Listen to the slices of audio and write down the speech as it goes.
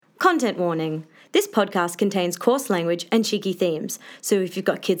Content warning. This podcast contains coarse language and cheeky themes, so if you've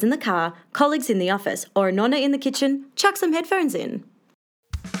got kids in the car, colleagues in the office, or a nonna in the kitchen, chuck some headphones in.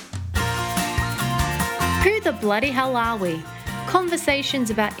 Who the bloody hell are we? Conversations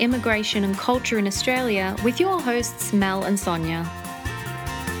about immigration and culture in Australia with your hosts Mel and Sonia.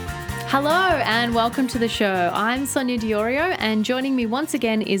 Hello and welcome to the show. I'm Sonia Diorio and joining me once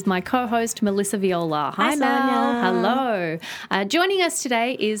again is my co-host Melissa Viola. Hi, Mel. Sonia. Hello. Joining us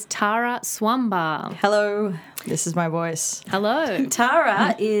today is Tara Swamba. Hello, this is my voice. Hello.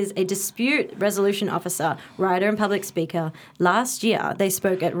 Tara is a dispute resolution officer, writer and public speaker. Last year, they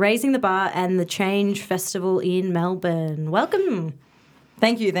spoke at Raising the Bar and the Change Festival in Melbourne. Welcome.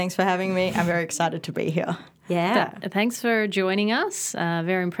 Thank you. Thanks for having me. I'm very excited to be here. Yeah. Thanks for joining us.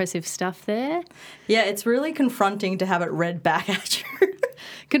 Very impressive stuff there. Yeah, it's really confronting to have it read back at you.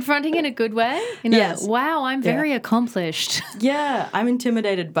 Confronting in a good way? Yes. Wow, I'm very accomplished. Yeah, I'm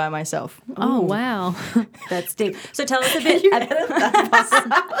intimidated by myself. Oh, wow. That's deep. So tell us a bit.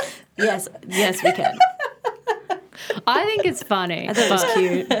 Yes, we can. I think it's funny. I thought it was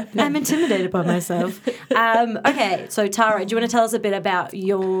cute. I'm intimidated by myself. Okay, so Tara, do you want to tell us a bit about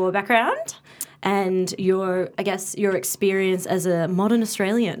your background and your experience as a modern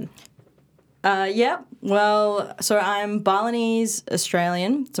Australian? Yeah, well, so I'm Balinese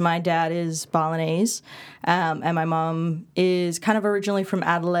Australian. So my dad is Balinese, and my mum is kind of originally from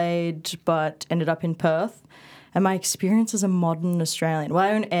Adelaide but ended up in Perth. And my experience as a modern Australian, well,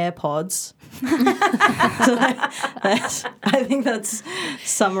 I own AirPods. So I think that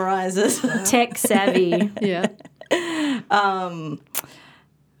summarises. Tech savvy. Yeah.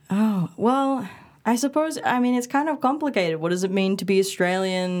 Well, I suppose, it's kind of complicated. What does it mean to be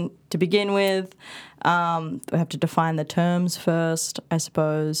Australian to begin with? We have to define the terms first, I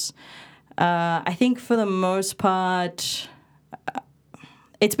suppose. I think for the most part,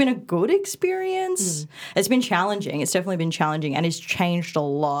 it's been a good experience. It's been challenging. It's definitely been challenging, and it's changed a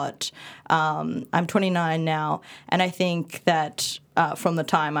lot. I'm 29 now, and I think that from the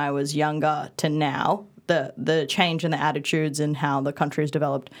time I was younger to now, the change in the attitudes and how the country has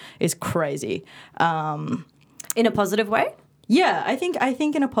developed is crazy. In a positive way? Yeah, I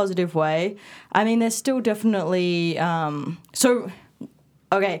think in a positive way. There's still definitely So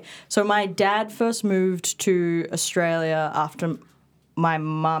my dad first moved to Australia after my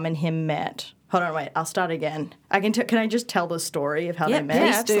mum and him met. Hold on, wait. I'll start again. Can I just tell the story of how they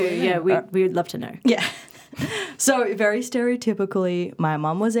met? Please do. Yeah, we would love to know. Yeah. So very stereotypically, my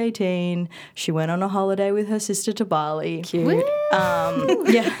mum was 18. She went on a holiday with her sister to Bali. Cute.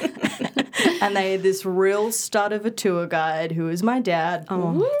 Yeah. And they had this real stud of a tour guide who was my dad.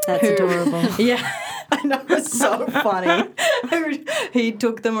 Oh, that's adorable. Yeah. I know, it was so funny. He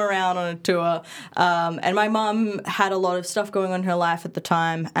took them around on a tour. And my mum had a lot of stuff going on in her life at the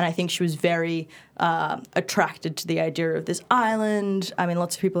time, and I think she was very attracted to the idea of this island.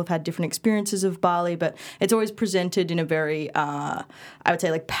 Lots of people have had different experiences of Bali, but it's always presented in a very, I would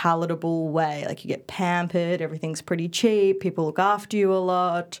say, palatable way. You get pampered, everything's pretty cheap, people look after you a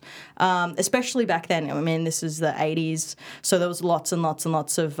lot, especially back then. This is the 80s, so there was lots and lots and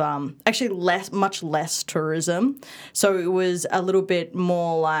lots of, much less tourism. So it was a little bit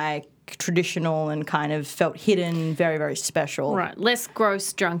more traditional and kind of felt hidden, very, very special. Right. Less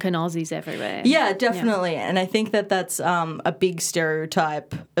gross, drunken Aussies everywhere. Yeah, definitely. Yeah. And I think that that's a big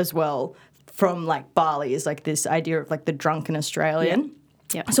stereotype as well from Bali is this idea of the drunken Australian. Yeah.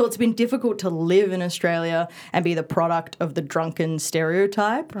 Yep. So it's been difficult to live in Australia and be the product of the drunken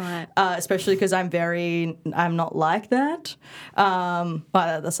stereotype. Right. Especially because I'm not like that. Well,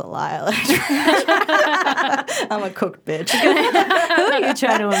 that's a lie. I'm a cooked bitch. Who are you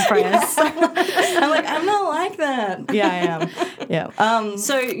trying to impress? I'm not like that. Yeah, I am. Yeah.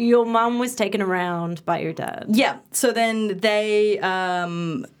 So your mum was taken around by your dad? Yeah. So then they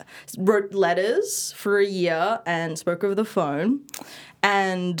wrote letters for a year and spoke over the phone.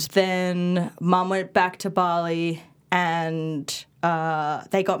 And then Mum went back to Bali and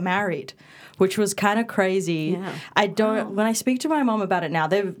they got married, which was kind of crazy. Yeah. When I speak to my mum about it now,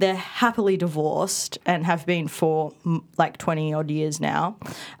 they're happily divorced and have been for 20 odd years now.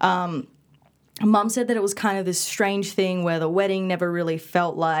 Mum said that it was kind of this strange thing where the wedding never really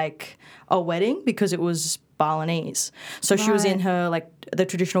felt like a wedding because it was Balinese. So she was in her the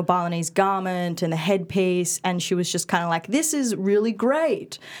traditional Balinese garment and the headpiece, and she was just kind of this is really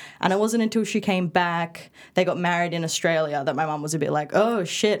great. And it wasn't until she came back, they got married in Australia, that my mum was a bit oh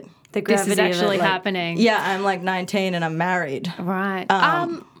shit. This is actually happening. Yeah, I'm 19 and I'm married. Right.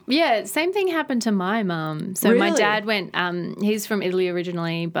 Yeah, same thing happened to my mum. So my dad went, he's from Italy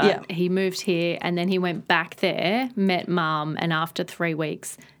originally, but he moved here and then he went back there, met Mum, and after 3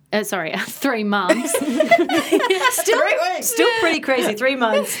 weeks 3 months. Still pretty crazy. 3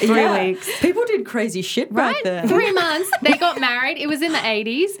 months, 3 weeks. People did crazy shit back then. 3 months. They got married. It was in the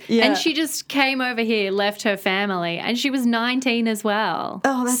 80s. Yeah. And she just came over here, left her family, and she was 19 as well.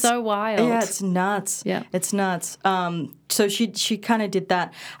 Oh, that's so wild. Yeah, it's nuts. Yeah. It's nuts. So she kind of did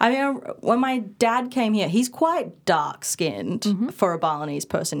that. I mean, when my dad came here, he's quite dark-skinned for a Balinese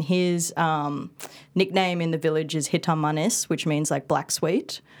person. His nickname in the village is Hitam Manis, which means like black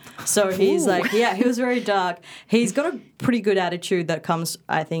sweet. So he's he was very dark. He's got a pretty good attitude that comes,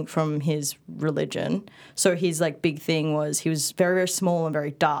 I think, from his religion. So his like big thing was he was very, very small and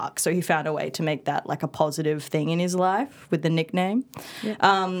very dark. So he found a way to make that like a positive thing in his life with the nickname.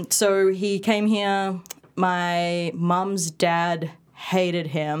 Yeah. So he came here. My mum's dad hated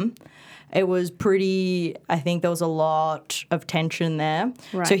him. It was pretty, I think there was a lot of tension there.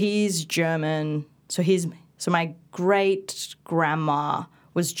 Right. So he's German. So my great grandma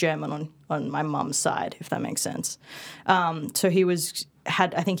was German on my mum's side, if that makes sense. So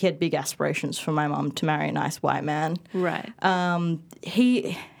I think he had big aspirations for my mum to marry a nice white man. Right.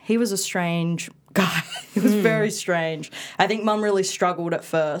 He was a strange guy. It was very strange. I think Mum really struggled at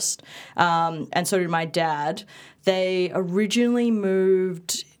first, and so did my dad. They originally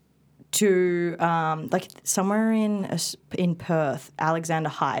moved to somewhere in Perth, Alexander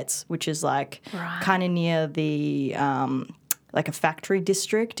Heights, which is like kind of near the like a factory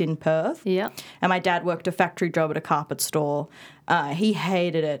district in Perth. Yeah. And my dad worked a factory job at a carpet store. He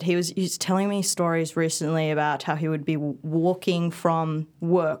hated it. He was telling me stories recently about how he would be walking from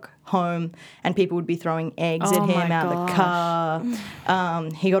work home and people would be throwing eggs at him out of the car.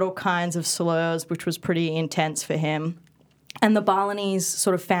 He got all kinds of slurs, which was pretty intense for him. And the Balinese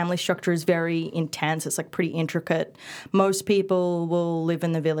sort of family structure is very intense. It's like pretty intricate. Most people will live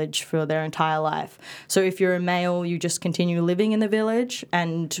in the village for their entire life. So if you're a male, you just continue living in the village.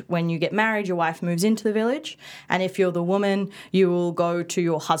 And when you get married, your wife moves into the village. And if you're the woman, you will go to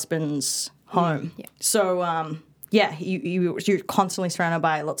your husband's home. Yeah. So, you're constantly surrounded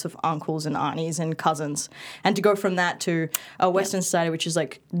by lots of uncles and aunties and cousins. And to go from that to a Western society, which is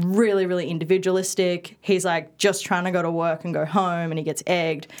like really, really individualistic, he's like just trying to go to work and go home and he gets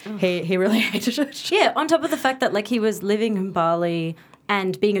egged. He really hated it. Yeah, on top of the fact that like he was living in Bali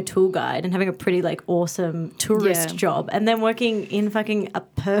and being a tour guide and having a pretty like awesome tourist job and then working in fucking a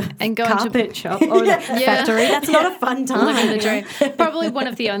and going carpet shop or factory. That's not a fun time. Living the dream. Probably one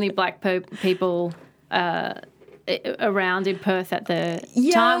of the only black people around in Perth at the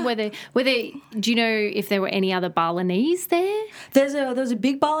time. Were there? Do you know if there were any other Balinese there? There's a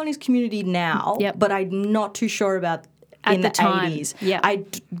big Balinese community now, but I'm not too sure about in the 80s. Yeah. I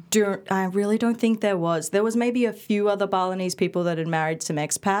really don't think there was. There was maybe a few other Balinese people that had married some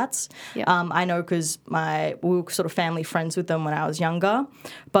expats. Yep. I know because we were sort of family friends with them when I was younger.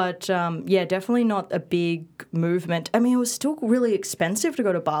 But, definitely not a big movement. I mean, it was still really expensive to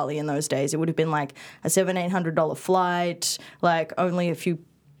go to Bali in those days. It would have been like a $700-800 flight. Like only a few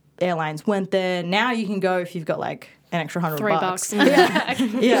airlines went there. Now you can go if you've got like an extra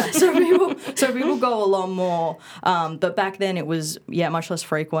 $100. Yeah. So people go a lot more. But back then it was, much less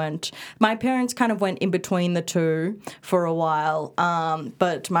frequent. My parents kind of went in between the two for a while.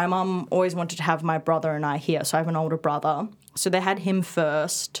 But my mum always wanted to have my brother and I here. So I have an older brother. So they had him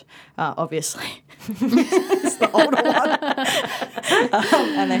first, obviously. It's the older one.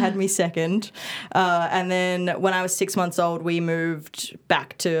 And they had me second. And then when I was 6 months old, we moved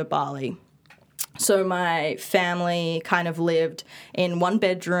back to Bali. So my family kind of lived in one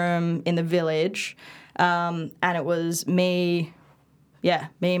bedroom in the village, and it was me,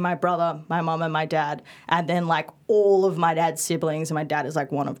 my brother, my mum and my dad, and then like all of my dad's siblings, and my dad is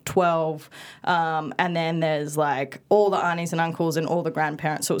like one of 12, and then there's like all the aunties and uncles and all the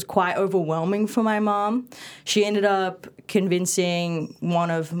grandparents, so it was quite overwhelming for my mum. She ended up convincing one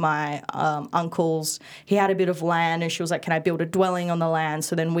of my uncles, he had a bit of land, and she was like, can I build a dwelling on the land?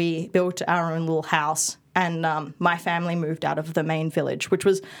 So then we built our own little house. And my family moved out of the main village, which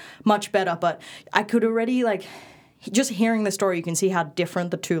was much better, but I could already just hearing the story, you can see how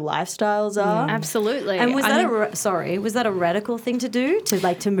different the two lifestyles are. Absolutely. And was that a radical thing to do,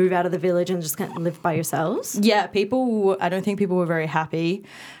 to move out of the village and just kind of live by yourselves? Yeah, I don't think people were very happy.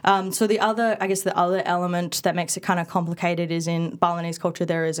 So the other element that makes it kind of complicated is in Balinese culture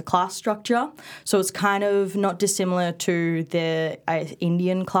there is a class structure. So it's kind of not dissimilar to the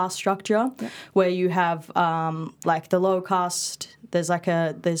Indian class structure, where you have the low caste. There's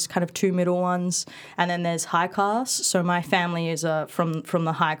kind of two middle ones, and then there's high caste. So my family is from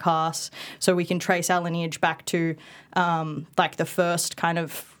the high caste, so we can trace our lineage back to the first kind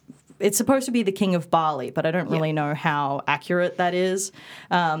of it's supposed to be the king of Bali, but I don't really know how accurate that is.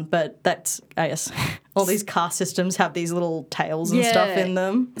 But that's, I guess, all these caste systems have these little tails and stuff in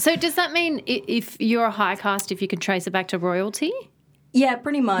them. So does that mean if you're a high caste, if you can trace it back to royalty? Yeah,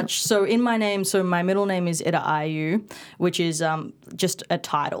 pretty much. So in my name, my middle name is Ida Ayu, which is just a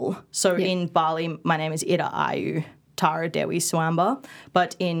title. So in Bali, my name is Ida Ayu Tara Dewi Swamba.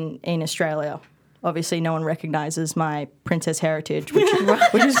 But in Australia, obviously no one recognises my princess heritage, which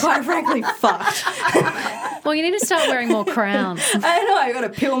is quite frankly fucked. Well, you need to start wearing more crowns. I know, I got to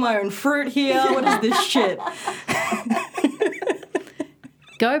peel my own fruit here. What is this shit?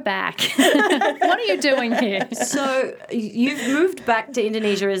 Go back. What are you doing here? So you've moved back to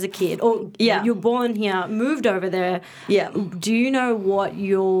Indonesia as a kid, or you're born here, moved over there. Yeah. Do you know what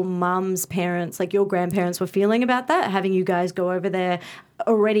your mum's parents, like your grandparents, were feeling about that? Having you guys go over there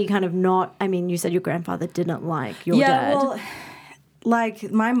already kind of not, I mean, you said your grandfather didn't like your dad. Well,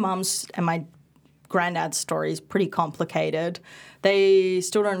 like my mum's and my granddad's story is pretty complicated. They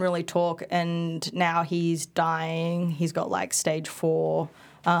still don't really talk, and now he's dying. He's got like stage 4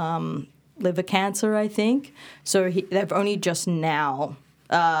 liver cancer, I think. So they've only just now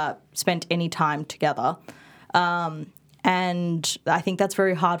spent any time together. And I think that's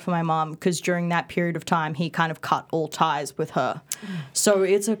very hard for my mom because during that period of time, he kind of cut all ties with her. So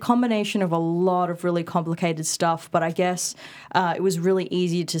it's a combination of a lot of really complicated stuff. But I guess it was really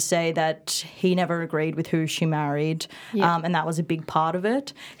easy to say that he never agreed with who she married. And that was a big part of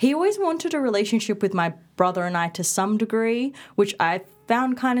it. He always wanted a relationship with my brother and I to some degree, which I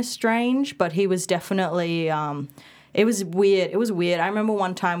found kind of strange. But he was definitely... It was weird. It was weird. I remember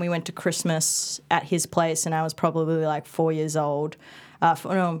one time we went to Christmas at his place and I was probably like 4 years old.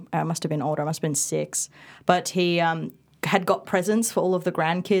 No, I must have been older. I must have been 6. But he had got presents for all of the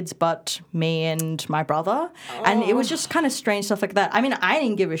grandkids but me and my brother. Oh. And it was just kind of strange stuff like that. I mean, I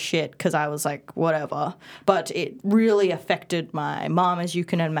didn't give a shit because I was like, whatever. But it really affected my mom, as you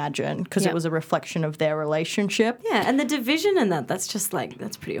can imagine, because it was a reflection of their relationship. Yeah, and the division in that's just like,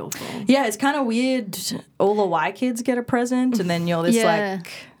 that's pretty awful. Yeah, it's kind of weird. All the white kids get a present and then you're this like...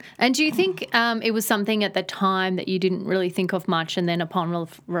 And do you think it was something at the time that you didn't really think of much and then upon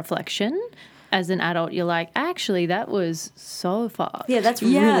reflection... As an adult, you're like, actually, that was so fucked. Yeah, that's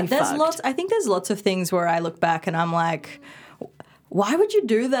really fucked. I think there's lots of things where I look back and I'm like, why would you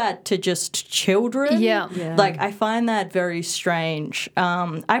do that to just children? Yeah. Like, I find that very strange.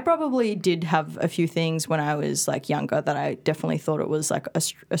 I probably did have a few things when I was, like, younger that I definitely thought it was, like,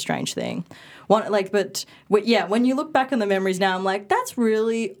 a strange thing. When you look back on the memories now, I'm like, that's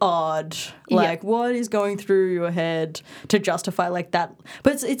really odd. Like, what is going through your head to justify, like, that?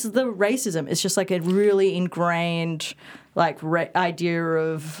 But it's the racism. It's just, like, a really ingrained, like, idea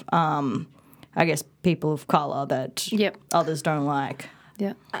of... I guess people of colour that others don't like.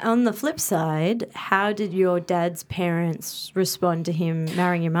 Yeah. On the flip side, how did your dad's parents respond to him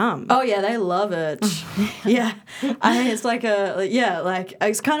marrying your mum? Oh, yeah, they love it. Yeah. It's like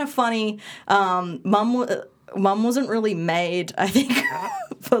it's kind of funny. Mum wasn't really made, I think,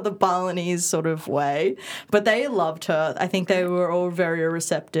 for the Balinese sort of way, but they loved her. I think they were all very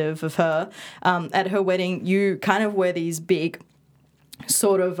receptive of her. At her wedding, you kind of wear these big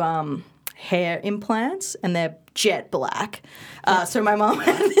sort of... hair implants, and they're jet black. So my mom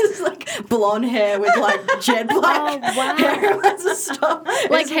had this like blonde hair with like jet black hair implants and stuff.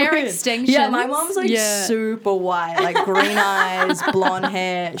 Like it's hair extensions. Yeah, my mom's like super white, like green eyes, blonde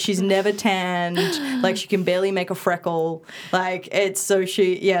hair. She's never tanned. Like she can barely make a freckle. Like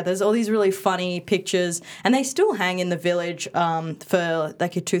there's all these really funny pictures, and they still hang in the village for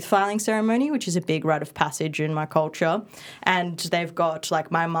like a tooth filing ceremony, which is a big rite of passage in my culture. And they've got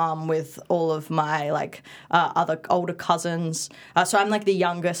like my mom with all of my like other older cousins. So I'm like the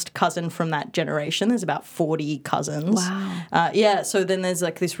youngest cousin from that generation. There's about 40 cousins. Wow. So then there's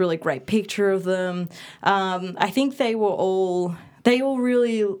like this really great picture of them. I think they all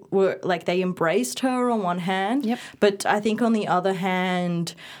really were like they embraced her on one hand. But I think on the other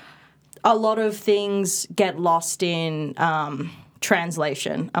hand, a lot of things get lost in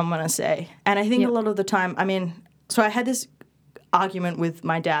translation, I'm going to say. And I think a lot of the time, I mean, so I had this argument with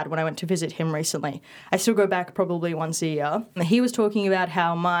my dad when I went to visit him recently. I still go back probably once a year. He was talking about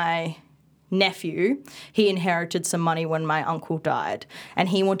how my nephew, he inherited some money when my uncle died, and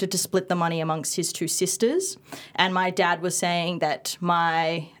he wanted to split the money amongst his 2 sisters. And my dad was saying that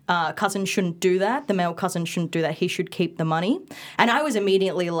my cousin shouldn't do that, the male cousin shouldn't do that, he should keep the money. And I was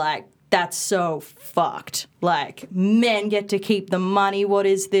immediately like, that's so fucked. Like, men get to keep the money. What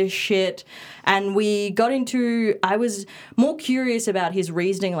is this shit? And we got into, I was more curious about his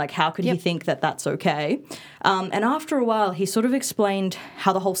reasoning, like how could he think that that's okay? And after a while, he sort of explained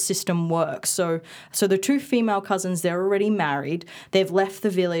how the whole system works. So the two female cousins, they're already married. They've left the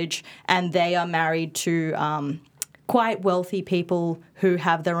village and they are married to quite wealthy people who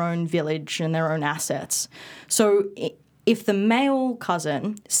have their own village and their own assets. So if the male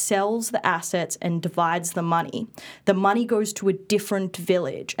cousin sells the assets and divides the money goes to a different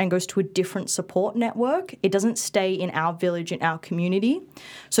village and goes to a different support network. It doesn't stay in our village, in our community.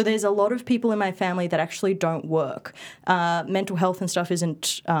 So there's a lot of people in my family that actually don't work. Mental health and stuff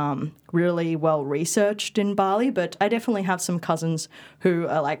isn't really well researched in Bali, but I definitely have some cousins who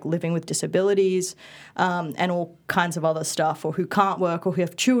are like living with disabilities and all kinds of other stuff, or who can't work or who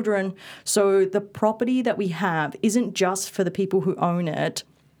have children. So the property that we have isn't just for the people who own it.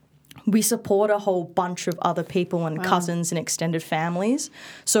 We support a whole bunch of other people and cousins and extended families.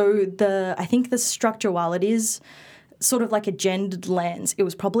 So I think the structure, while it is sort of like a gendered lens, it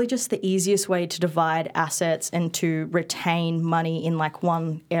was probably just the easiest way to divide assets and to retain money in like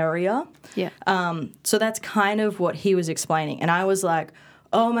one area. Yeah. So that's kind of what he was explaining. And I was like,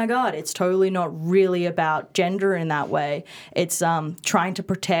 oh my God, it's totally not really about gender in that way. It's trying to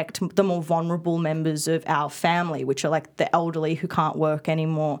protect the more vulnerable members of our family, which are like the elderly who can't work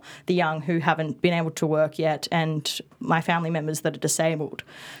anymore, the young who haven't been able to work yet, and my family members that are disabled.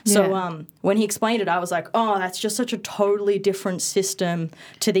 Yeah. So when he explained it, I was like, oh, that's just such a totally different system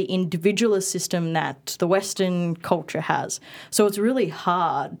to the individualist system that the Western culture has. So it's really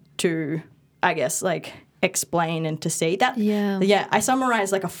hard to, I guess, like, explain and to see that. Yeah, I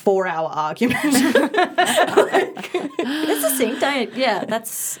summarized like a 4-hour argument. It's succinct. Yeah,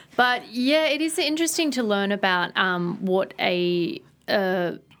 that's. But yeah, it is interesting to learn about what a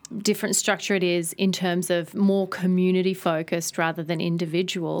different structure it is in terms of more community focused rather than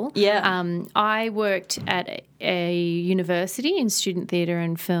individual. Yeah. I worked at a university in student theatre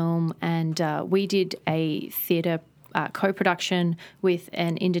and film, and we did a theatre co-production with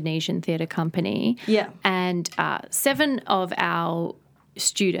an Indonesian theatre company. Yeah. And 7 of our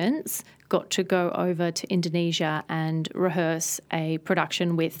students got to go over to Indonesia and rehearse a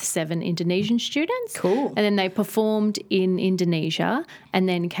production with 7 Indonesian students. Cool. And then they performed in Indonesia and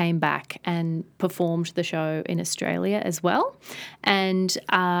then came back and performed the show in Australia as well. And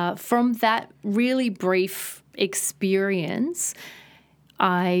from that really brief experience,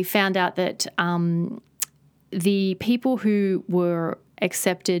 I found out that the people who were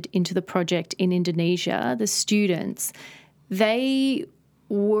accepted into the project in Indonesia, the students, they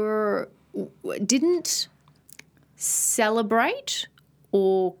didn't celebrate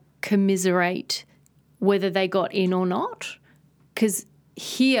or commiserate whether they got in or not. Because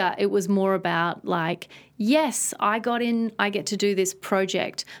here it was more about like, yes, I got in, I get to do this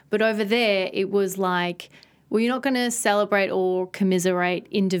project. But over there it was like, well, you're not going to celebrate or commiserate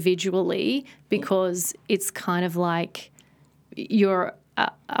individually because it's kind of like you're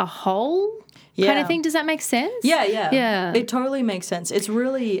a whole kind of thing. Does that make sense? Yeah. It totally makes sense. It's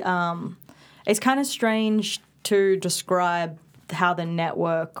really, it's kind of strange to describe how the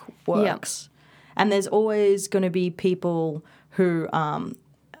network works. Yeah. And there's always going to be people who, I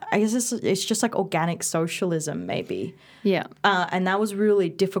guess it's just like organic socialism maybe. Yeah. And that was really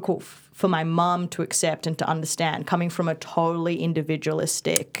difficult for my mum to accept and to understand, coming from a totally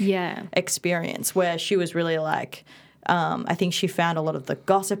individualistic experience where she was really like, I think she found a lot of the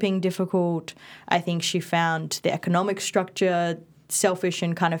gossiping difficult. I think she found the economic structure selfish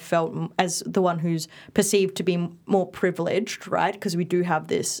and kind of felt as the one who's perceived to be more privileged, right? Because we do have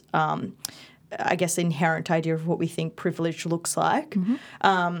this, I guess, inherent idea of what we think privilege looks like.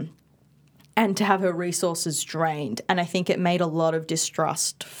 Mm-hmm. And to have her resources drained. And I think it made a lot of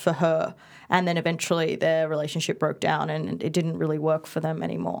distrust for her. And then eventually their relationship broke down and it didn't really work for them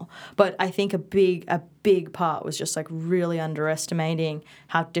anymore. But I think a big part was just like really underestimating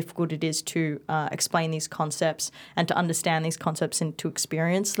how difficult it is to explain these concepts and to understand these concepts and to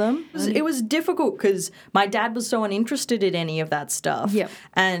experience them. It was difficult because my dad was so uninterested in any of that stuff. Yep.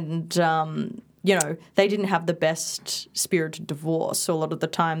 And you know, they didn't have the best spirited divorce. So a lot of the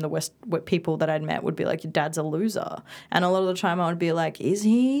time, people that I'd met would be like, your dad's a loser. And a lot of the time I would be like, is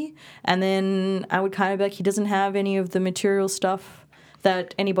he? And then I would kind of be like, he doesn't have any of the material stuff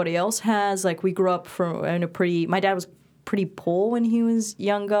that anybody else has. Like, we grew up my dad was pretty poor when he was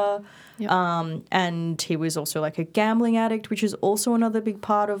younger. Yep. And he was also like a gambling addict, which is also another big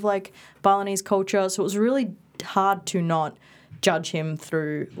part of like Balinese culture. So it was really hard to not judge him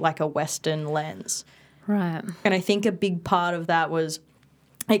through like a Western lens. Right. And I think a big part of that was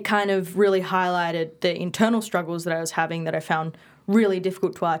it kind of really highlighted the internal struggles that I was having that I found really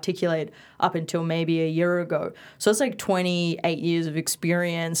difficult to articulate up until maybe a year ago. So it's like 28 years of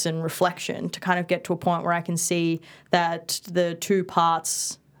experience and reflection to kind of get to a point where I can see that the two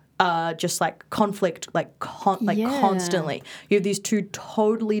parts just like conflict, constantly. You have these two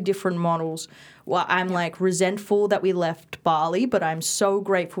totally different models. Well, I'm like resentful that we left Bali, but I'm so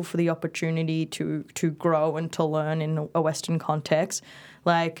grateful for the opportunity to grow and to learn in a Western context.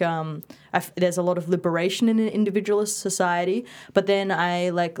 Like, there's a lot of liberation in an individualist society, but then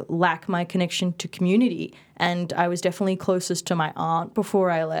I lack my connection to community. And I was definitely closest to my aunt before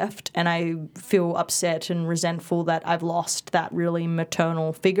I left, and I feel upset and resentful that I've lost that really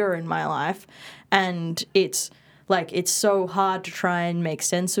maternal figure in my life. And it's so hard to try and make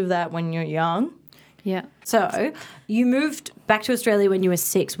sense of that when you're young. Yeah. So you moved back to Australia when you were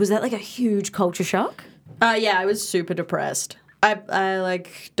 6. Was that like a huge culture shock? Yeah, I was super depressed. I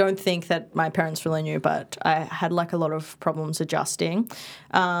don't think that my parents really knew, but I had like a lot of problems adjusting.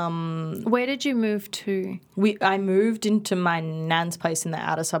 Where did you move to? I moved into my nan's place in the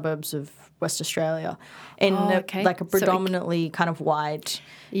outer suburbs of West Australia, in a predominantly kind of white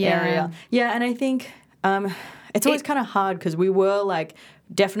area. Yeah, and I think it's always kind of hard because we were like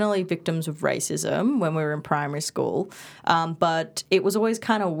definitely victims of racism when we were in primary school, but it was always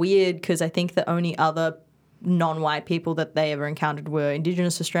kind of weird because I think the only other non-white people that they ever encountered were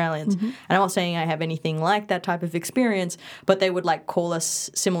Indigenous Australians. And I'm not saying I have anything like that type of experience, but they would like call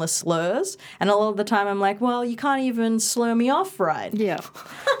us similar slurs. And a lot of the time I'm like, well, you can't even slur me off right. Yeah.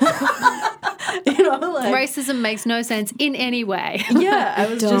 Racism makes no sense in any way. Yeah, I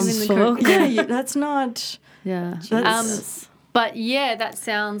was just in the that's not. Yeah. But yeah, that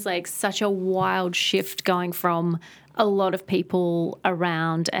sounds like such a wild shift going from a lot of people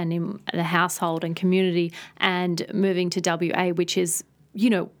around and in the household and community and moving to WA, which is,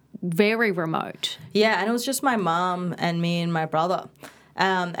 very remote. Yeah, and it was just my mum and me and my brother.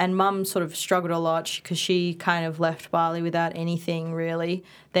 And mum sort of struggled a lot because she kind of left Bali without anything really.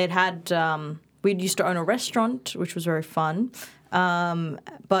 We used to own a restaurant, which was very fun,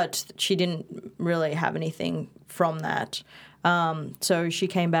 but she didn't really have anything from that. So she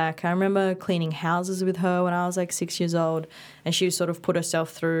came back. I remember cleaning houses with her when I was like 6 years old, and she sort of put herself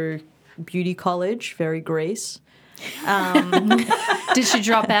through beauty college, very Greece. Did she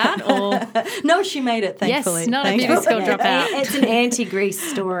drop out? Or no, she made it, thankfully. Yes, not a beauty school dropout. It's an anti-Greece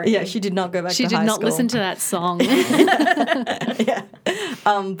story. Yeah, she did not go back to high school. She did not listen to that song. Yeah.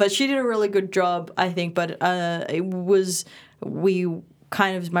 But she did a really good job, I think. But my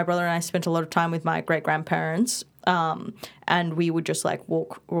brother and I spent a lot of time with my great-grandparents. And we would just like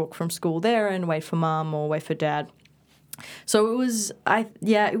walk from school there and wait for mum or wait for dad. So it was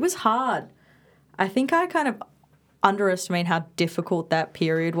hard. I think I kind of underestimate how difficult that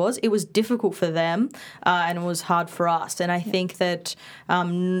period was. It was difficult for them, and it was hard for us. And I think that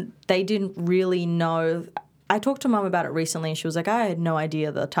they didn't really know. I talked to Mum about it recently, and she was like, I had no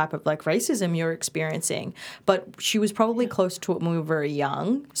idea the type of like racism you're experiencing. But she was probably close to it when we were very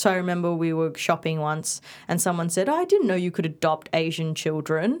young. So I remember we were shopping once and someone said, I didn't know you could adopt Asian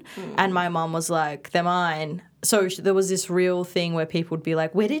children. And my mum was like, they're mine. So there was this real thing where people would be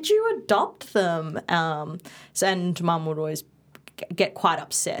like, where did you adopt them? And Mum would always get quite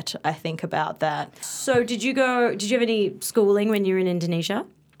upset, I think, about that. So did you have any schooling when you were in Indonesia?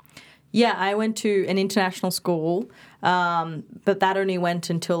 Yeah, I went to an international school, but that only went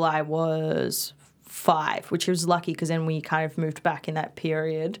until I was 5, which was lucky because then we kind of moved back in that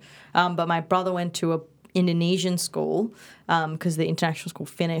period. But my brother went to an Indonesian school because the international school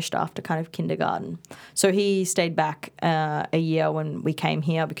finished after kind of kindergarten. So he stayed back a year when we came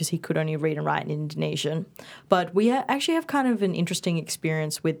here because he could only read and write in Indonesian. But we actually have kind of an interesting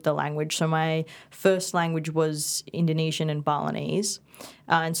experience with the language. So my first language was Indonesian and Balinese.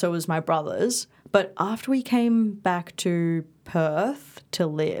 And so was my brother's. But after we came back to Perth to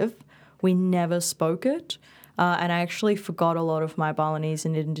live, we never spoke it. And I actually forgot a lot of my Balinese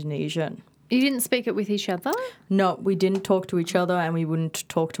and Indonesian. You didn't speak it with each other? No, we didn't talk to each other and we wouldn't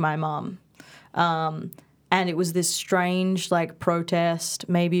talk to my mum. And it was this strange, like, protest.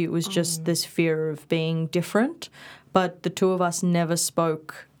 Maybe it was just this fear of being different. But the two of us never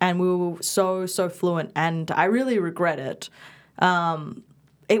spoke. And we were so fluent. And I really regret it.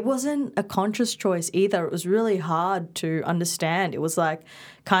 It wasn't a conscious choice either. It was really hard to understand. It was like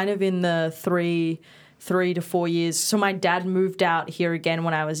kind of in the 3 to 4 years. So my dad moved out here again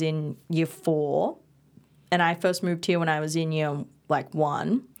when I was in year 4. And I first moved here when I was in year like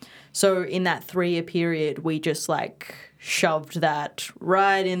 1. So in that 3-year period, we just like shoved that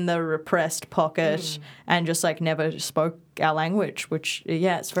right in the repressed pocket and just like never spoke our language, which,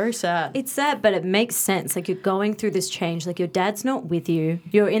 yeah, it's very sad. It's sad, but it makes sense. Like, you're going through this change. Like, your dad's not with you.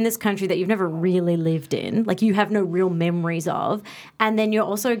 You're in this country that you've never really lived in. Like, you have no real memories of. And then you're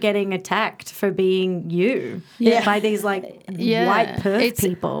also getting attacked for being you by these, like, white Perth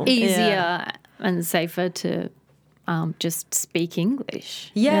people. Easier and safer to just speak English.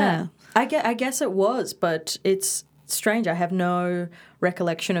 Yeah. I guess it was, but it's strange. I have no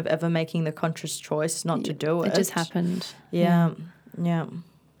recollection of ever making the conscious choice not to do it. It just happened. Yeah.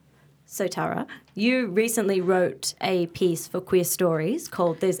 So, Tara, you recently wrote a piece for Queer Stories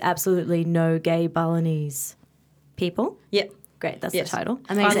called There's Absolutely No Gay Balinese People. Yeah. Great, that's Yes. the title.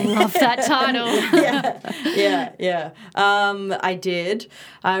 I Amazing. love that title. Yeah. I did.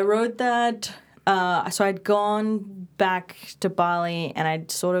 I wrote that. So I'd gone back to Bali and I'd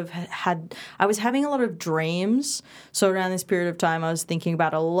sort of I was having a lot of dreams. So around this period of time, I was thinking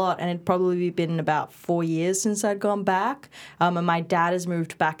about it a lot, and it'd probably been about 4 years since I'd gone back. And my dad has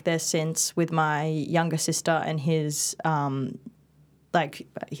moved back there since with my younger sister and his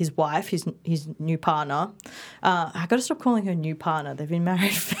his wife, his new partner. I got to stop calling her new partner. They've been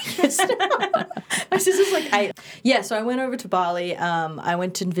married for years now. My sister's like 8. Yeah, so I went over to Bali. I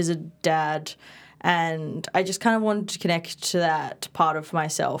went to visit Dad, and I just kind of wanted to connect to that part of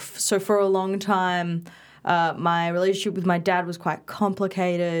myself. So for a long time, my relationship with my dad was quite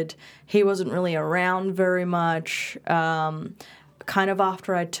complicated. He wasn't really around very much. Kind of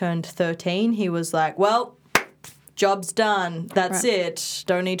after I turned 13, he was like, well, job's done. That's it.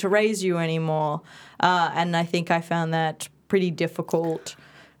 Don't need to raise you anymore. And I think I found that pretty difficult.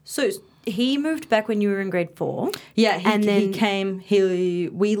 So he moved back when you were in grade 4? Yeah, he came.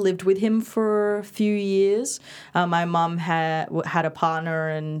 We lived with him for a few years. My mum had a partner,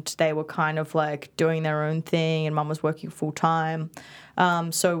 and they were kind of like doing their own thing, and Mum was working full time.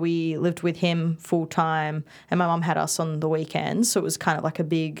 So we lived with him full time, and my mum had us on the weekends. So it was kind of like a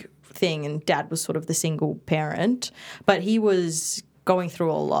big thing, and Dad was sort of the single parent, but he was going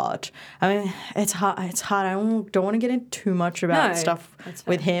through a lot. I mean, it's hard. I don't want to get into too much about stuff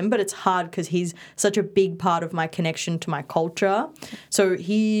with him, but it's hard because he's such a big part of my connection to my culture. So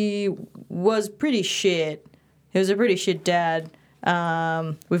he was pretty shit. He was a pretty shit dad.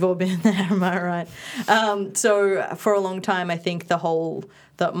 We've all been there, am I right? So for a long time, I think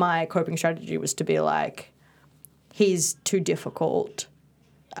that my coping strategy was to be like, he's too difficult.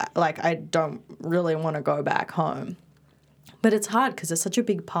 Like, I don't really want to go back home. But it's hard because it's such a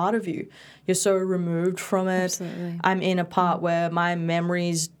big part of you. You're so removed from it. Absolutely. I'm in a part where my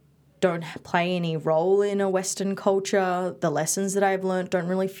memories don't play any role in a Western culture. The lessons that I've learned don't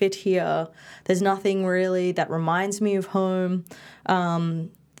really fit here. There's nothing really that reminds me of home.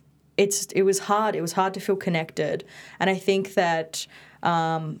 It was hard. It was hard to feel connected. And I think that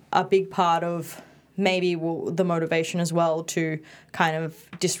a big part of maybe the motivation as well to kind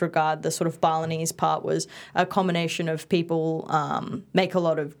of disregard the sort of Balinese part was a combination of people make a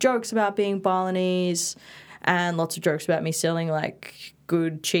lot of jokes about being Balinese and lots of jokes about me selling like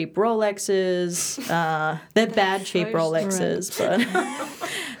good cheap Rolexes. They're bad cheap Rolexes, but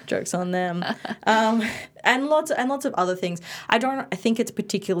jokes on them. And lots of other things. I think it's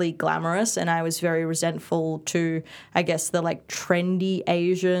particularly glamorous, and I was very resentful to, I guess, the like trendy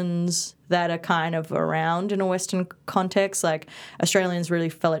Asians that are kind of around in a Western context. Like, Australians really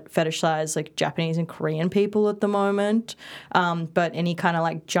fetishize like Japanese and Korean people at the moment, but any kind of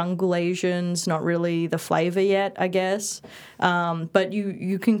like jungle Asians, not really the flavour yet, I guess. But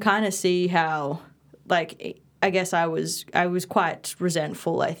you can kind of see how, like, I guess I was quite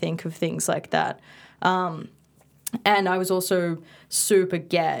resentful, I think, of things like that. And I was also super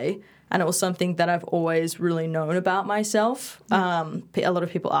gay, and it was something that I've always really known about myself. A lot of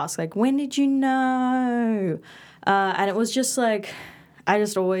people ask, like, when did you know? And it was just like, I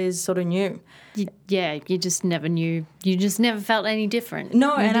just always sort of knew. You just never knew. You just never felt any different.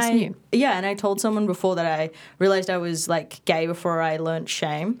 No, you and just knew. Yeah, and I told someone before that I realized I was like gay before I learnt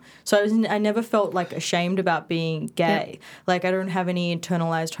shame. So I never felt like ashamed about being gay. Yep. Like, I don't have any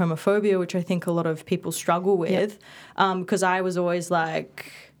internalized homophobia, which I think a lot of people struggle with, because I was always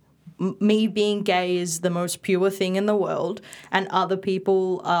like, me being gay is the most pure thing in the world, and other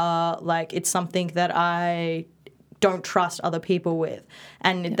people are like, it's something that I don't trust other people with.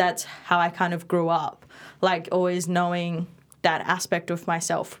 And that's how I kind of grew up, like always knowing that aspect of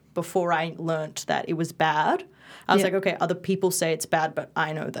myself before I learnt that it was bad. I was like, okay, other people say it's bad, but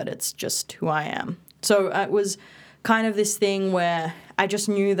I know that it's just who I am. So it was kind of this thing where I just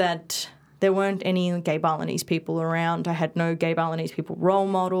knew that there weren't any gay Balinese people around. I had no gay Balinese people role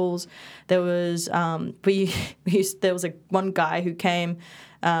models. There was there was one guy who came,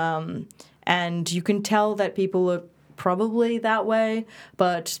 and you can tell that people are probably that way,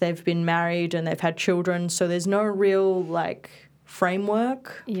 but they've been married and they've had children, so there's no real like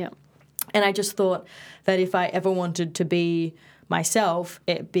framework. Yeah. And I just thought that if I ever wanted to be myself,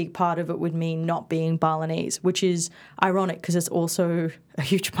 a big part of it would mean not being Balinese, which is ironic because it's also a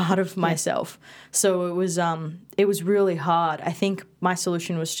huge part of myself. So it was really hard. I think my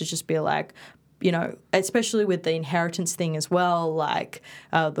solution was to just be like, you know, especially with the inheritance thing as well, like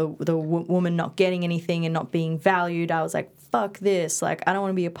the woman not getting anything and not being valued. I was like, fuck this. Like, I don't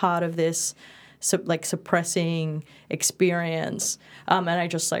want to be a part of this suppressing experience. And I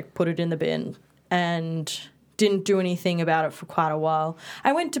just like put it in the bin and didn't do anything about it for quite a while.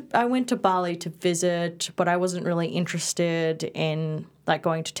 I went to Bali to visit, but I wasn't really interested in like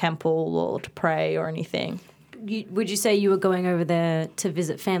going to temple or to pray or anything. Would you say you were going over there to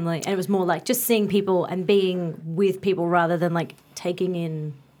visit family and it was more like just seeing people and being with people rather than like taking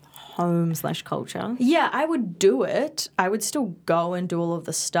in home/culture? Yeah, I would do it. I would still go and do all of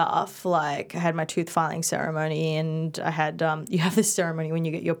the stuff. Like I had my tooth filing ceremony and I had, you have this ceremony when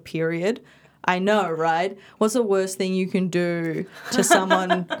you get your period. I know, right? What's the worst thing you can do to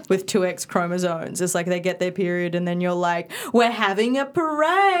someone with 2X chromosomes? It's like they get their period and then you're like, we're having a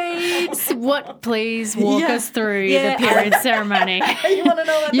parade. Please walk us through the period ceremony. You want to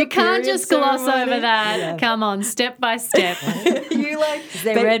know what You can't just gloss over that. Yeah. Come on, step by step. You like... Is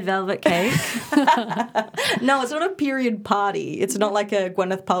there red velvet cake? No, it's not a period party. It's not like a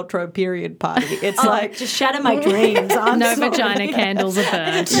Gwyneth Paltrow period party. It's like... Just shatter my dreams. No vagina candles are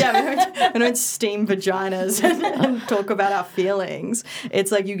burnt. Yeah, we don't steam vaginas and talk about our feelings.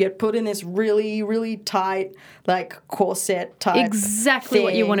 It's like you get put in this really, really tight, like corset type Exactly thing.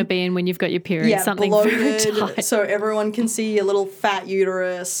 what you want to be in when you've got your period. Yeah, Something bloated, very tight. so everyone can see your little fat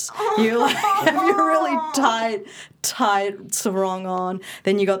uterus. You like have your really tight sarong on.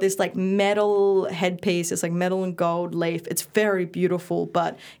 Then you got this like metal headpiece. It's like metal and gold leaf. It's very beautiful,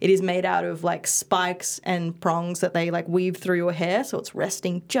 but it is made out of like spikes and prongs that they like weave through your hair, so it's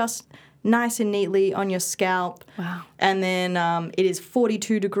resting just nice and neatly on your scalp. Wow. And then it is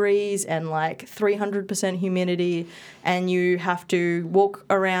 42 degrees and like 300% humidity, and you have to walk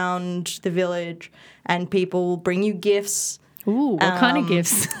around the village and people bring you gifts. Ooh, what kind of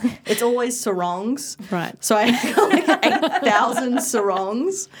gifts? It's always sarongs. Right. So I got like 8,000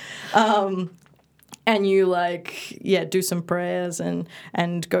 sarongs. And you like, do some prayers and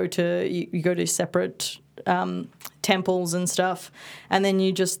go to separate temples and stuff, and then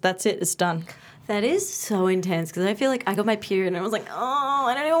that's it, it's done. That is so intense because I feel like I got my period and I was like, oh,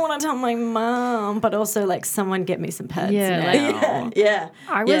 I don't even want to tell my mom, but also like someone get me some pads. Yeah. Yeah.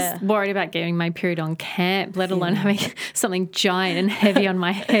 I was worried about getting my period on camp, let alone having something giant and heavy on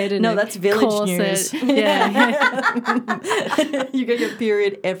my head. And that's village corset. news. Yeah. You get your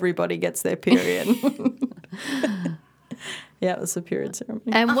period, everybody gets their period. Yeah, that's a period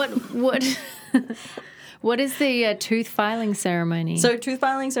ceremony. And what is the tooth filing ceremony? So tooth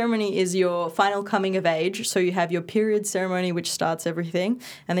filing ceremony is your final coming of age. So you have your period ceremony, which starts everything,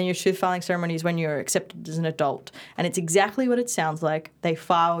 and then your tooth filing ceremony is when you're accepted as an adult. And it's exactly what it sounds like. They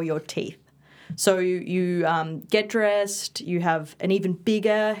file your teeth. So you get dressed. You have an even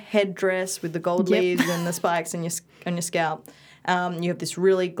bigger headdress with the gold leaves and the spikes on your scalp. You have this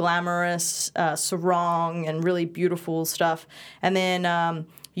really glamorous sarong and really beautiful stuff. And then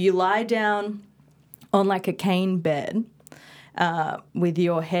you lie down on like a cane bed with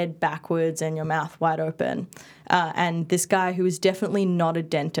your head backwards and your mouth wide open. And this guy, who is definitely not a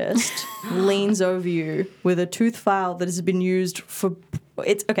dentist, leans over you with a tooth file that has been used for...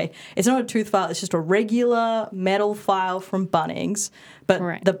 It's not a tooth file, it's just a regular metal file from Bunnings, but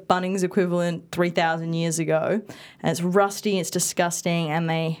the Bunnings equivalent 3,000 years ago. And it's rusty, it's disgusting, and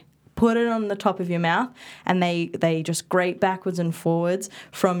they put it on the top of your mouth and they just grate backwards and forwards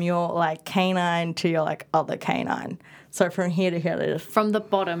from your like canine to your like other canine. So from here to here, they just... From the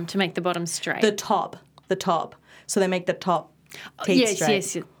bottom to make the bottom straight. The top. So they make the top teeth straight.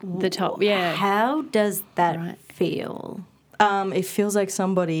 Yes, the top, yeah. How does that feel? It feels like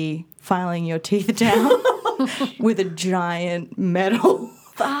somebody filing your teeth down with a giant metal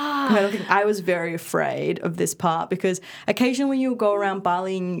I was very afraid of this part because occasionally when you go around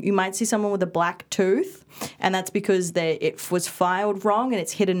Bali, you might see someone with a black tooth, and that's because it was filed wrong and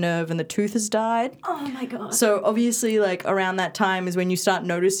it's hit a nerve and the tooth has died. Oh my God. So obviously, like, around that time is when you start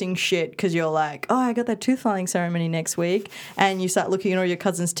noticing shit because you're like, oh, I got that tooth filing ceremony next week, and you start looking at all your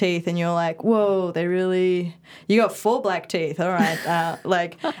cousin's teeth and you're like, whoa, you got 4 black teeth, all right.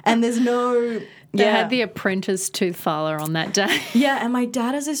 And there's no... They had the apprentice tooth filer on that day. Yeah, and my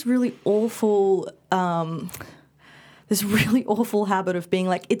dad has this really awful habit of being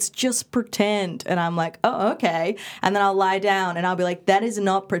like, it's just pretend. And I'm like, oh, okay. And then I'll lie down and I'll be like, that is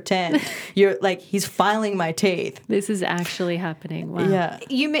not pretend. You're like, he's filing my teeth. This is actually happening. Wow. Yeah.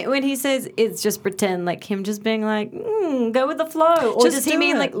 You mean when he says it's just pretend, like him just being like, go with the flow? Or Just does he do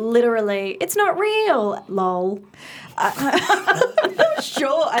mean it. like literally, it's not real, lol? I'm not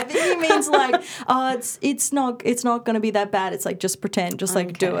sure. I think he means like, oh, it's not going to be that bad. It's like, just pretend, just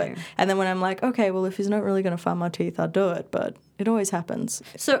like do it. Okay. And then when I'm like, okay, well, if he's not really going to file my teeth, I'll do it. But it always happens.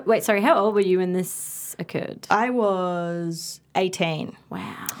 So, wait, sorry, how old were you when this occurred? I was 18.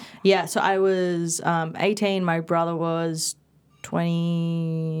 Wow. Yeah, so I was 18. My brother was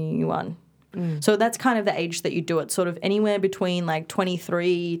 21. So that's kind of the age that you do it, sort of anywhere between like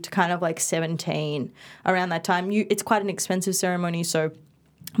 23 to kind of like 17. Around that time, it's quite an expensive ceremony, so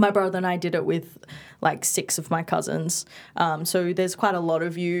my brother and I did it with like 6 of my cousins. So there's quite a lot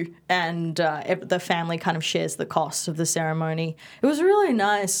of you, and the family kind of shares the cost of the ceremony. It was really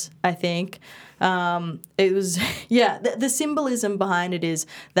nice, I think. It was, yeah, the symbolism behind it is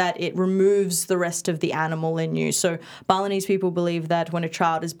that it removes the rest of the animal in you. So Balinese people believe that when a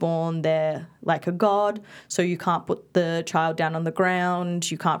child is born, they're like a god. So you can't put the child down on the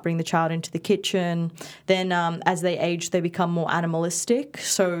ground. You can't bring the child into the kitchen. Then as they age, they become more animalistic.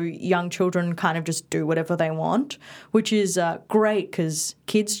 So young children kind of just do whatever they want, which is great because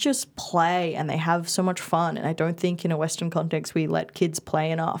kids just play and they have so much fun. And I don't think in a Western context we let kids play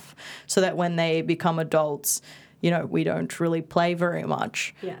enough, so that when they become adults, we don't really play very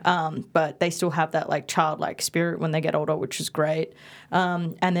much. Yeah. But they still have that like childlike spirit when they get older, which is great.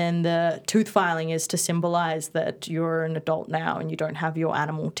 And then the tooth filing is to symbolize that you're an adult now and you don't have your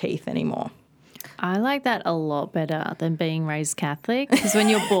animal teeth anymore. I like that a lot better than being raised Catholic, because when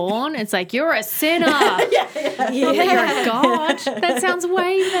you're born, it's like, you're a sinner. Not that you're a god. That sounds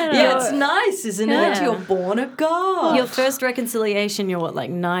way better. Yeah, it's nice, isn't it? Yeah. You're born a god. Your first reconciliation, you're what, like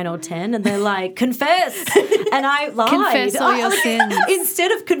 9 or 10? And they're like, confess. And I lied. Confess all your sins.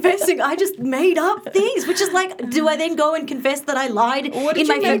 Instead of confessing, I just made up things, which is like, do I then go and confess that I lied? What did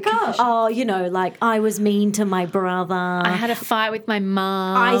you make up? Oh, like I was mean to my brother. I had a fight with my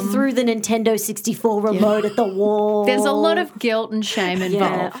mum. I threw the Nintendo 64 remote at the wall. There's a lot of guilt and shame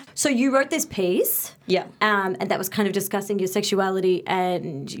involved. So you wrote this piece. Yeah. And that was kind of discussing your sexuality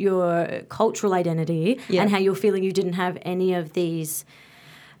and your cultural identity, Yeah. and how you're feeling you didn't have any of these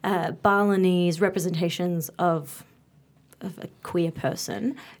Balinese representations of a queer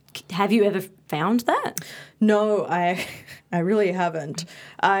person. Have you ever found that? No, I really haven't.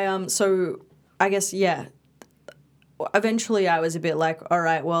 So I guess, yeah. Eventually I was a bit like, all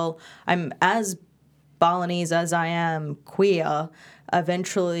right, well, I'm as Balinese as I am queer.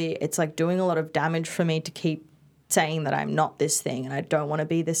 Eventually it's like doing a lot of damage for me to keep saying that I'm not this thing and I don't want to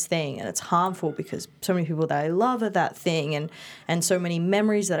be this thing, and it's harmful because so many people that I love are that thing, and so many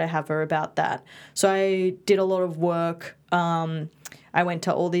memories that I have are about that. So I did a lot of work. I went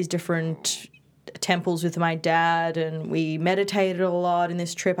to all these different temples with my dad, and we meditated a lot in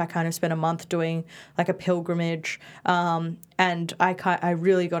this trip. I kind of spent a month doing like a pilgrimage, and I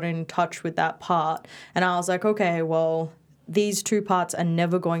really got in touch with that part, and I was like, okay, well, these 2 parts are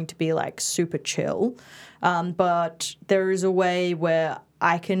never going to be like super chill, but there is a way where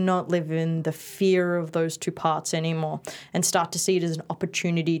I cannot live in the fear of those 2 parts anymore, and start to see it as an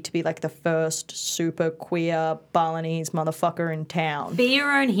opportunity to be like the first super queer Balinese motherfucker in town. Be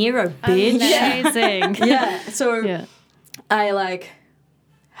your own hero, bitch. Amazing. Yeah, so Yeah. I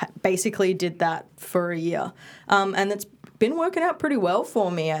basically did that for a year, and it's been working out pretty well for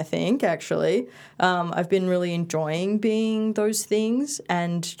me, I think, actually. I've been really enjoying being those things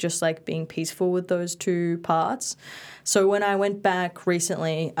and just like being peaceful with those 2 parts. So when I went back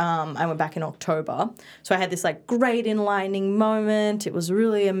recently, I went back in October. So I had this like great enlightening moment. It was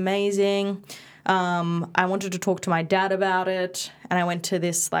really amazing. I wanted to talk to my dad about it, and I went to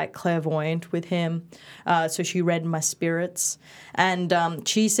this like clairvoyant with him. So she read my spirits, and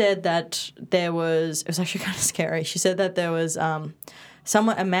she said that it was actually kind of scary. She said that there was a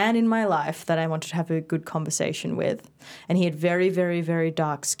man in my life that I wanted to have a good conversation with, and he had very, very, very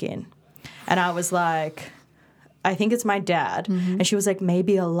dark skin. And I was like, I think it's my dad. And she was like,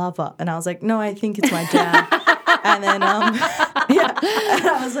 maybe a lover. And I was like, no, I think it's my dad. And then, yeah, and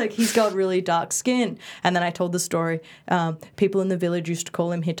I was like, he's got really dark skin. And then I told the story. People in the village used to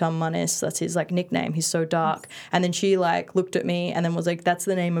call him Hitam Manis. That's his like nickname. He's so dark. And then she like looked at me and then was like, that's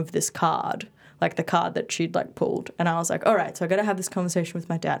the name of this card, like the card that she'd like pulled. And I was like, all right, so I got to have this conversation with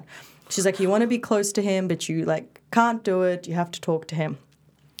my dad. She's like, you want to be close to him, but you like can't do it. You have to talk to him.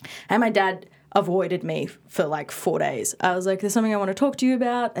 And my dad avoided me for like 4 days. I was like, there's something I want to talk to you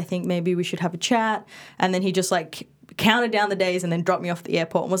about. I think maybe we should have a chat. And then he just like counted down the days and then dropped me off at the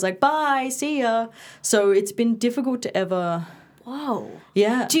airport and was like, bye, see ya. So it's been difficult to ever... Whoa.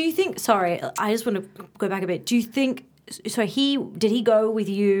 Yeah. Do you think, sorry, I just want to go back a bit. Do you think, so did he go with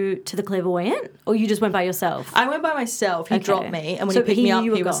you to the clairvoyant or you just went by yourself? I went by myself. He dropped me. And when So he picked he me knew up,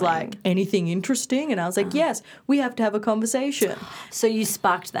 you were he was going. like, anything interesting? And I was like, yes, we have to have a conversation. So you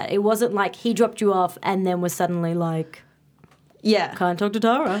sparked that. It wasn't like he dropped you off and then was suddenly like, Yeah. can't talk to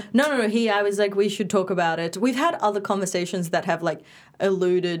Tara. No. I was like, we should talk about it. We've had other conversations that have like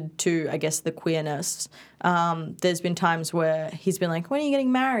alluded to, I guess, the queerness. There's been times where he's been like, when are you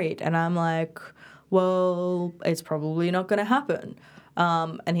getting married? And I'm like, well, it's probably not going to happen.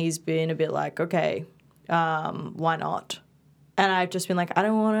 And he's been a bit like, okay, why not? And I've just been like, I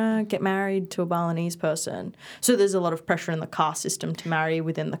don't want to get married to a Balinese person. So there's a lot of pressure in the caste system to marry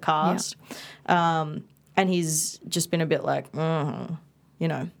within the caste. Yeah. And he's just been a bit like, you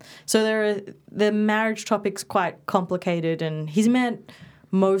know. So the marriage topic's quite complicated, and he's met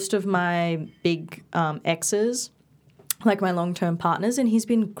most of my big exes, like my long-term partners, and he's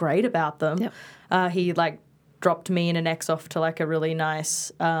been great about them. Yep. He, like, dropped me and an ex off to, like, a really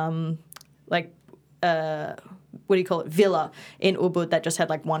nice, what do you call it, villa in Ubud that just had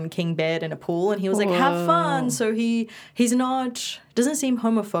like one king bed and a pool, and he was like, have fun. So he's not, doesn't seem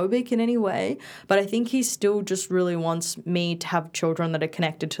homophobic in any way, but I think he still just really wants me to have children that are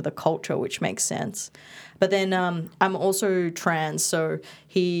connected to the culture, which makes sense. But then I'm also trans, so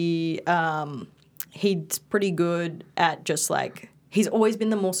he's pretty good at just like, he's always been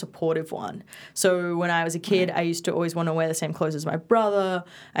the more supportive one. So when I was a kid, I used to always want to wear the same clothes as my brother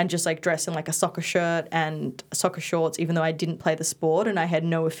and just like dress in like a soccer shirt and soccer shorts, even though I didn't play the sport and I had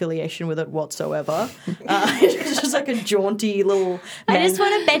no affiliation with it whatsoever. It was just like a jaunty little man. I just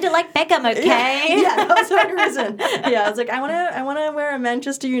want to bend it like Beckham, okay? Yeah, that was the only reason. Yeah, I was like, I want to wear a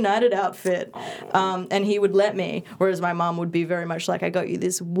Manchester United outfit. And he would let me, whereas my mum would be very much like, I got you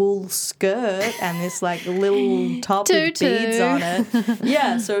this wool skirt and this like little top with beads on it.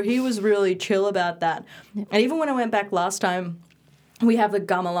 Yeah, so he was really chill about that. And even when I went back last time, we have the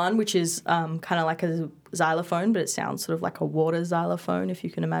gamelan, which is kind of like a xylophone, but it sounds sort of like a water xylophone, if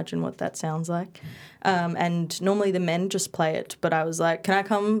you can imagine what that sounds like. And normally the men just play it, but I was like, can I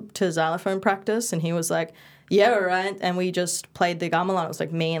come to xylophone practice? And he was like, yeah, all right. And we just played the gamelan. It was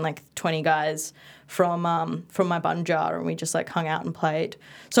like me and like 20 guys from my banjar, and we just like hung out and played.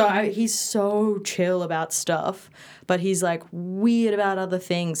 So he's so chill about stuff, but he's like weird about other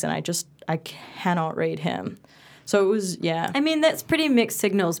things, and I cannot read him. So it was, yeah. I mean, that's pretty mixed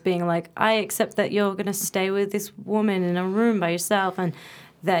signals, being like, I accept that you're going to stay with this woman in a room by yourself and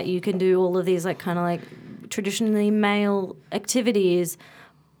that you can do all of these like kind of like traditionally male activities,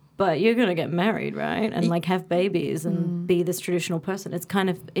 but you're going to get married, right? And like have babies and be this traditional person. It's kind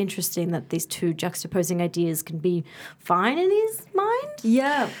of interesting that these two juxtaposing ideas can be fine in his mind.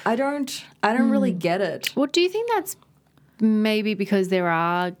 Yeah, I don't really get it. Well, do you think that's maybe because there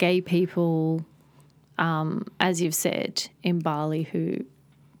are gay people, as you've said, in Bali who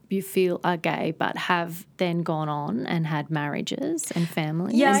you feel are gay but have then gone on and had marriages and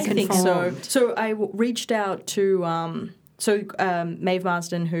families? Yeah, I think so. So I reached out to... Maeve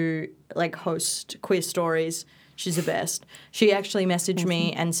Marsden, who like hosts Queer Stories, she's the best. She actually messaged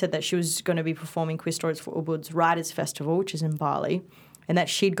me and said that she was going to be performing Queer Stories for Ubud's Writers Festival, which is in Bali, and that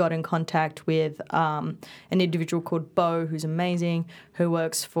she'd got in contact with an individual called Bo, who's amazing, who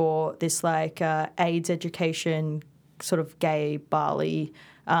works for this like AIDS education sort of gay Bali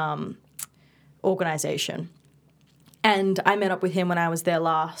organisation. And I met up with him when I was there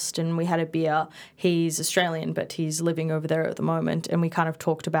last, and we had a beer. He's Australian, but he's living over there at the moment, and we kind of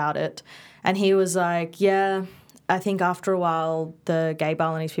talked about it. And he was like, yeah, I think after a while the gay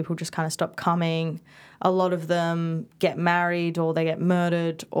Balinese people just kind of stop coming. A lot of them get married or they get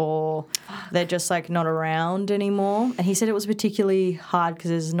murdered or they're just like not around anymore. And he said it was particularly hard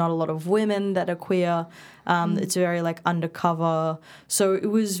because there's not a lot of women that are queer. It's very like undercover. So it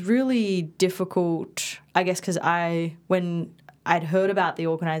was really difficult, I guess, because when I'd heard about the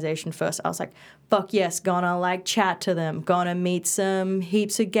organization first, I was like, fuck yes, gonna like chat to them, gonna meet some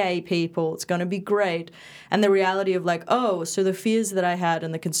heaps of gay people, it's gonna be great. And the reality of like, oh, so the fears that I had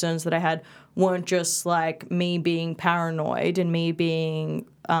and the concerns that I had weren't just like me being paranoid and me being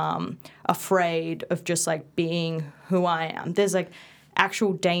afraid of just like being who I am. There's like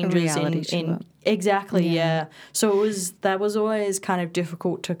actual dangers in exactly, yeah. So that was always kind of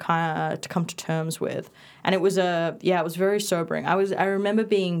difficult to come to terms with. And it was it was very sobering. I remember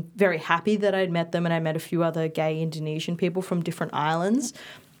being very happy that I'd met them, and I met a few other gay Indonesian people from different islands.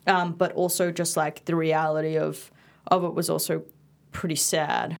 But also just like the reality of it was also pretty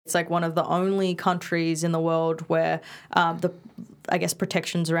sad. It's like one of the only countries in the world where I guess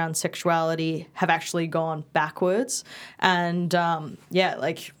protections around sexuality have actually gone backwards. And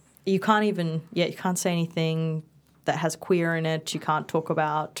like you can't say anything that has queer in it. You can't talk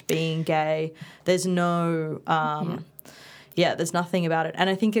about being gay. There's no there's nothing about it. And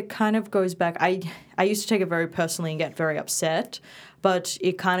I think it kind of goes back. I used to take it very personally and get very upset, but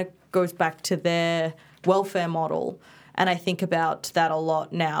it kind of goes back to their welfare model. And I think about that a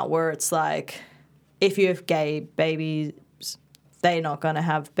lot now, where it's like, if you have gay babies, they're not going to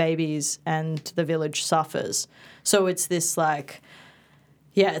have babies and the village suffers. So it's this like,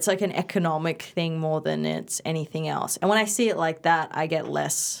 it's like an economic thing more than it's anything else. And when I see it like that, I get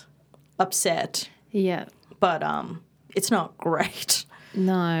less upset. Yeah. But it's not great.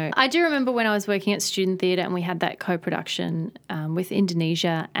 No. I do remember when I was working at Student Theatre and we had that co-production with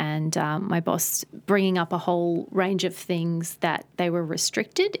Indonesia, and my boss bringing up a whole range of things that they were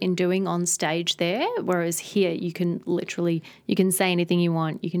restricted in doing on stage there, whereas here you can say anything you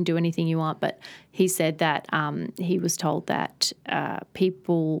want, you can do anything you want. But he said that he was told that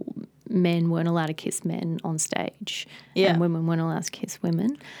men weren't allowed to kiss men on stage, and women weren't allowed to kiss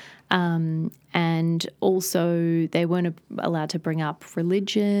women. And also they weren't allowed to bring up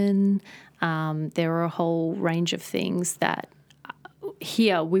religion. There were a whole range of things that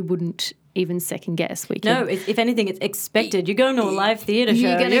here we wouldn't even second guess. No, if anything, it's expected. You're going to a live theatre show.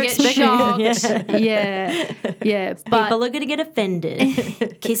 You're going to get shocked. Yeah. But people are going to get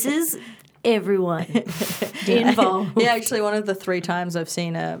offended. Kisses, everyone involved. Yeah, actually, one of the 3 times I've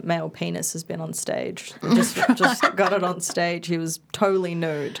seen a male penis has been on stage. Just got it on stage. He was totally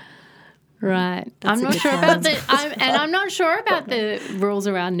nude. Right. I'm not sure about I'm not sure about the rules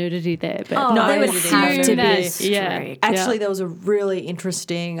around nudity there. But they would have to be strict. Yeah. Actually, there was a really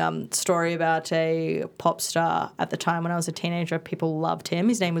interesting story about a pop star at the time when I was a teenager. People loved him.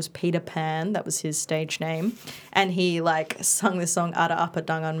 His name was Peter Pan. That was his stage name. And he sung this song, Ada Apa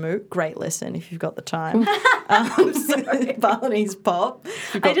Dangan Mu. Great listen if you've got the time. Balinese pop.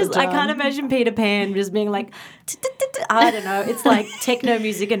 I can't imagine Peter Pan just being like, I don't know. It's like techno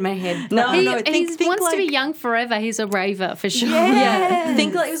music in my head. He wants to be young forever. He's a raver for sure. Yeah.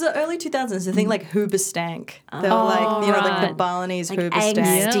 Think like it was the early 2000s. I think like Hoobastank. They were like the Balinese like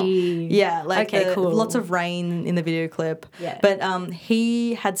Hoobastank. Angsty. Yeah, like cool. Lots of rain in the video clip. Yeah. But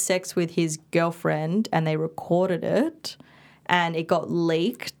he had sex with his girlfriend and they recorded it and it got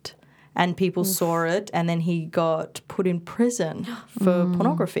leaked and people saw it, and then he got put in prison for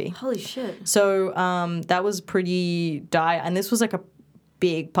pornography. Holy shit. So that was pretty dire, and this was like a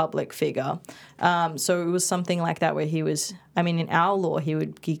big public figure. So it was something like that where he was, in our law, he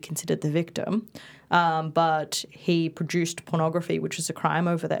would be considered the victim, but he produced pornography, which was a crime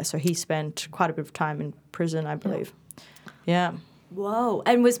over there. So he spent quite a bit of time in prison, I believe. Yeah. Whoa.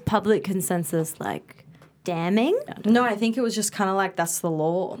 And was public consensus damning? No, I think it was just kind of like that's the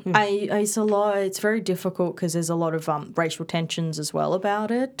law. It's very difficult because there's a lot of racial tensions as well about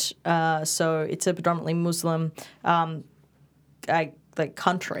it. So it's a predominantly Muslim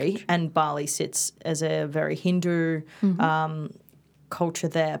country, and Bali sits as a very Hindu culture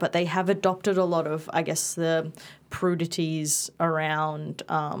there. But they have adopted a lot of, I guess, the prudities around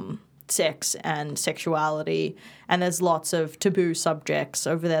sex and sexuality, and there's lots of taboo subjects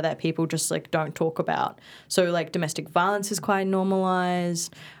over there that people just don't talk about. So domestic violence is quite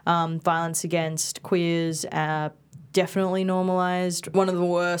normalized, violence against queers definitely normalized. One of the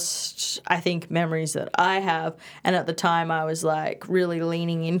worst, I think, memories that I have, and at the time I was really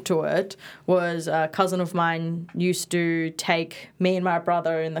leaning into it, was a cousin of mine used to take me and my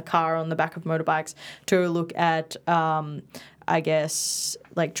brother in the car on the back of motorbikes to look at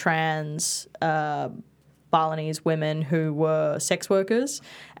trans Balinese women who were sex workers,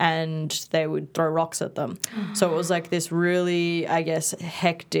 and they would throw rocks at them. So it was this really,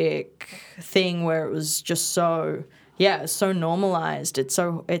 hectic thing where it was just so, yeah, it's so normalized.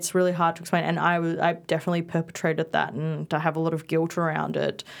 It's really hard to explain. And I definitely perpetrated that, and I have a lot of guilt around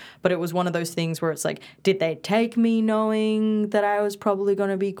it. But it was one of those things where it's like, did they take me knowing that I was probably going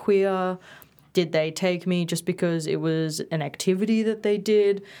to be queer? Did they take me just because it was an activity that they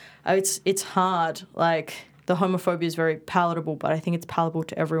did? It's hard. Like, the homophobia is very palatable, but I think it's palatable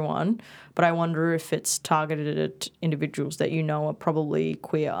to everyone. But I wonder if it's targeted at individuals that you know are probably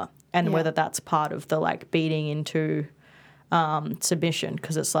queer, and whether that's part of the, like, beating into submission,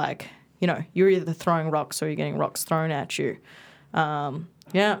 because it's like, you know, you're either throwing rocks or you're getting rocks thrown at you.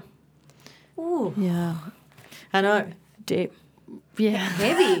 Yeah. Ooh. Yeah. I know. Deep. Yeah.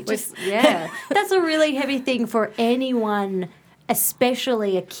 Heavy. Just, yeah. That's a really heavy thing for anyone,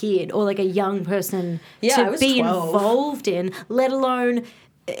 especially a kid or like a young person, Yeah, I to was be 12. involved in, let alone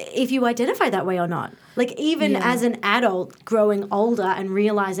if you identify that way or not. Like, even as an adult growing older and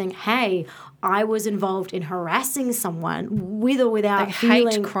realizing, hey, I was involved in harassing someone with or without Like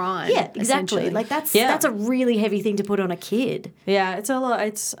feeling hate crime, Yeah, exactly. essentially. Like, that's Yeah. a really heavy thing to put on a kid. Yeah, it's a lot.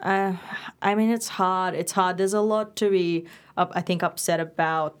 I mean, it's hard. It's hard. There's a lot to be, I think, upset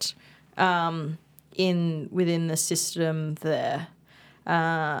about within the system there.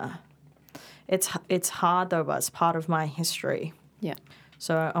 It's hard, though, but it's part of my history. Yeah.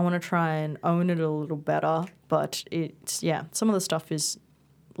 So I want to try and own it a little better, but some of the stuff is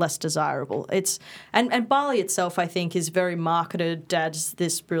less desirable. And Bali itself, I think, is very marketed as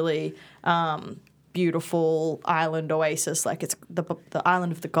this really beautiful island oasis, like it's the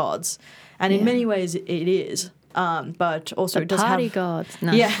island of the gods, and in many ways it is. But also The it does party have gods.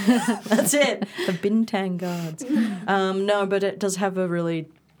 No. yeah, that's it. The Bintang gods. No, but it does have a really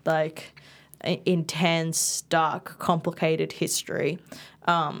intense, dark, complicated history.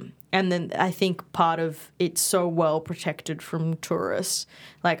 And then I think part of it's so well protected from tourists.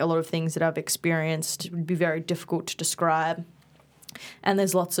 Like, a lot of things that I've experienced would be very difficult to describe. And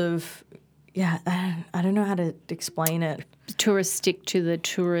there's lots of, I don't know how to explain it. Tourists stick to the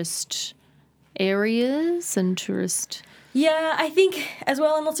tourist areas and tourist... Yeah, I think as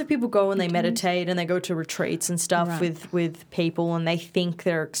well, and lots of people go and they meditate and they go to retreats and stuff with people, and they think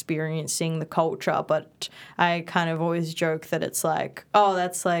they're experiencing the culture, but I kind of always joke that it's like, oh,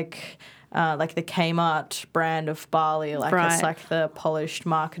 that's like the Kmart brand of Bali, like it's like the polished,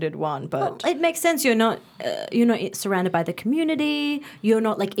 marketed one. But Well, it makes sense. You're not surrounded by the community. You're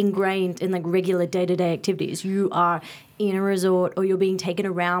not like ingrained in like regular day-to-day activities. You are in a resort, or you're being taken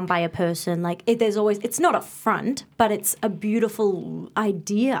around by a person. Like, it's not a front, but it's a beautiful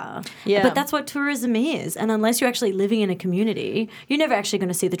idea. Yeah. But that's what tourism is. And unless you're actually living in a community, you're never actually going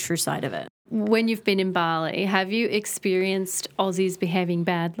to see the true side of it. When you've been in Bali, have you experienced Aussies behaving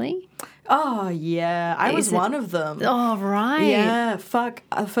badly? oh yeah, I was one of them. Oh, right. Yeah, fuck.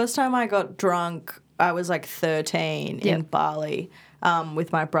 The first time I got drunk, I was like 13 in Bali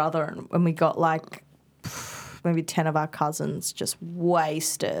with my brother, and we got like maybe 10 of our cousins just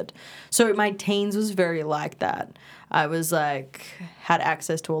wasted. So my teens was very like that. I was like, had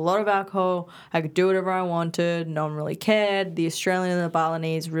access to a lot of alcohol. I could do whatever I wanted. No one really cared. The Australian and the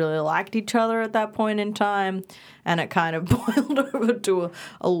Balinese really liked each other at that point in time. And it kind of boiled over to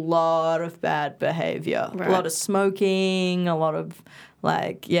a lot of bad behavior. Right. A lot of smoking, a lot of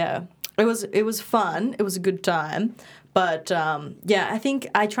It was fun. It was a good time. But, I think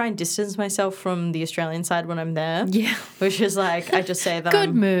I try and distance myself from the Australian side when I'm there. Yeah. Which is like, I just say that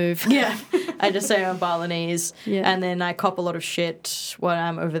Good move. Yeah. I just say I'm Balinese. Yeah. And then I cop a lot of shit when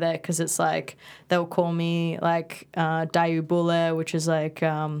I'm over there, because it's like, they'll call me like Dayu Bule, which is like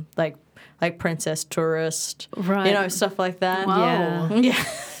princess tourist. Right. You know, stuff like that. Wow. Yeah.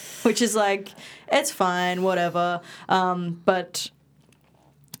 Which is like, it's fine, whatever. But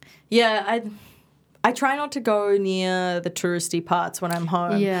yeah, I try not to go near the touristy parts when I'm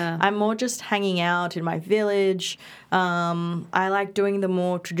home. Yeah. I'm more just hanging out in my village. I like doing the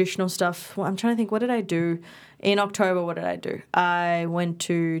more traditional stuff. Well, I'm trying to think, what did I do? In October, what did I do? I went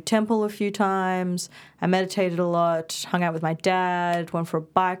to temple a few times. I meditated a lot, hung out with my dad, went for a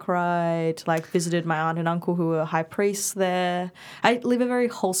bike ride, visited my aunt and uncle who were high priests there. I live a very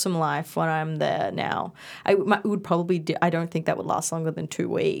wholesome life when I'm there now. I don't think that would last longer than 2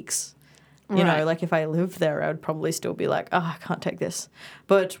 weeks. You know, if I lived there, I would probably still be like, oh, I can't take this.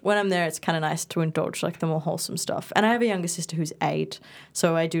 But when I'm there, it's kind of nice to indulge the more wholesome stuff. And I have a younger sister who's 8,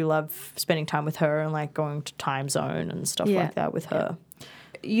 so I do love spending time with her and going to time zone and stuff like that with her.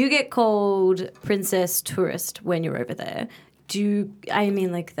 You get called princess tourist when you're over there.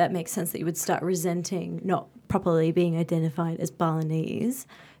 That makes sense that you would start resenting not properly being identified as Balinese.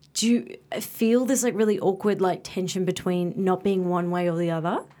 Do you feel this really awkward tension between not being one way or the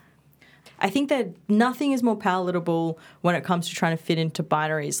other? I think that nothing is more palatable when it comes to trying to fit into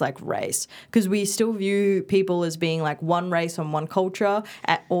binaries like race, because we still view people as being like one race and one culture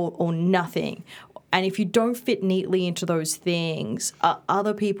or nothing. And if you don't fit neatly into those things,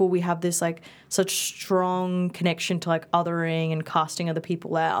 other people, we have this like such strong connection to like othering and casting other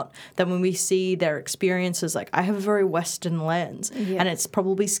people out that when we see their experiences, like I have a very Western lens, and it's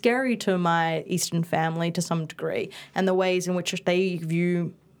probably scary to my Eastern family to some degree, and the ways in which they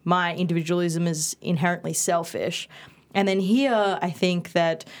view my individualism as inherently selfish. And then here, I think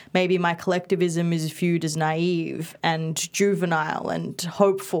that maybe my collectivism is viewed as naive and juvenile and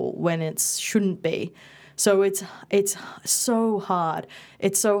hopeful when it shouldn't be. So it's so hard.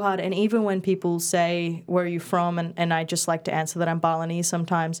 It's so hard. And even when people say, where are you from? And I just like to answer that I'm Balinese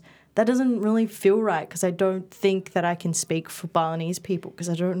sometimes, that doesn't really feel right because I don't think that I can speak for Balinese people because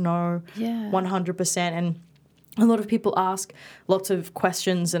I don't know 100%. And a lot of people ask lots of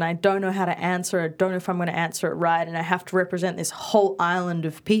questions and I don't know how to answer it. I don't know if I'm going to answer it right, and I have to represent this whole island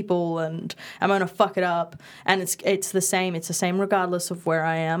of people and I'm going to fuck it up. And it's the same. It's the same regardless of where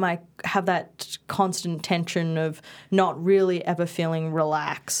I am. I have that constant tension of not really ever feeling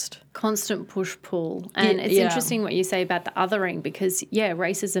relaxed. Constant push-pull. And it's interesting what you say about the othering because,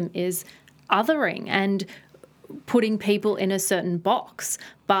 racism is othering and putting people in a certain box.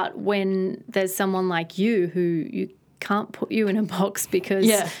 But when there's someone like you who you can't put you in a box because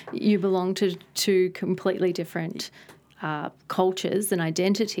you belong to two completely different cultures and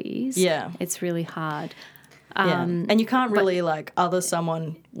identities, it's really hard. And you can't really like other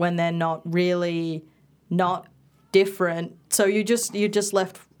someone when they're not different. So you're just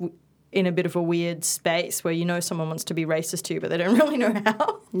left in a bit of a weird space where you know someone wants to be racist to you, but they don't really know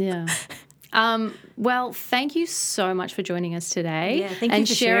how. Yeah. Well, thank you so much for joining us today. Yeah, thank you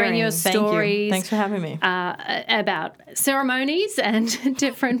for sharing your stories. Thanks for having me. About ceremonies and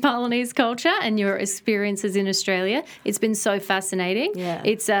different Balinese culture and your experiences in Australia. It's been so fascinating. Yeah.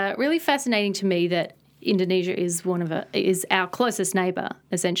 It's really fascinating to me that Indonesia is is our closest neighbour,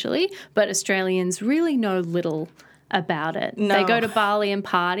 essentially, but Australians really know little about it. No. They go to Bali and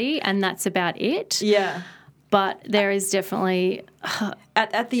party, and that's about it. Yeah. But there is definitely...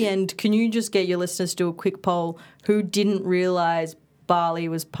 At the end, can you just get your listeners to do a quick poll who didn't realise Bali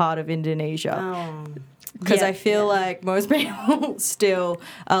was part of Indonesia? Because I feel like most people still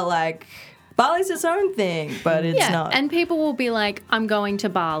are like, Bali's its own thing, but it's not. And people will be like, I'm going to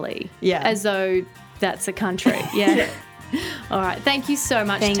Bali. Yeah. As though that's a country. Yeah. All right. Thank you so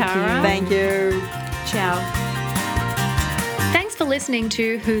much, Tara. Thank you. Ciao. Thanks for listening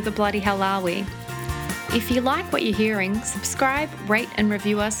to Who the Bloody Hell Are We? If you like what you're hearing, subscribe, rate and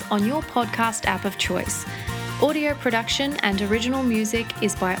review us on your podcast app of choice. Audio production and original music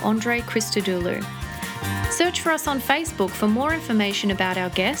is by Andre Christodoulou. Search for us on Facebook for more information about our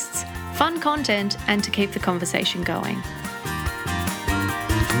guests, fun content, and to keep the conversation going.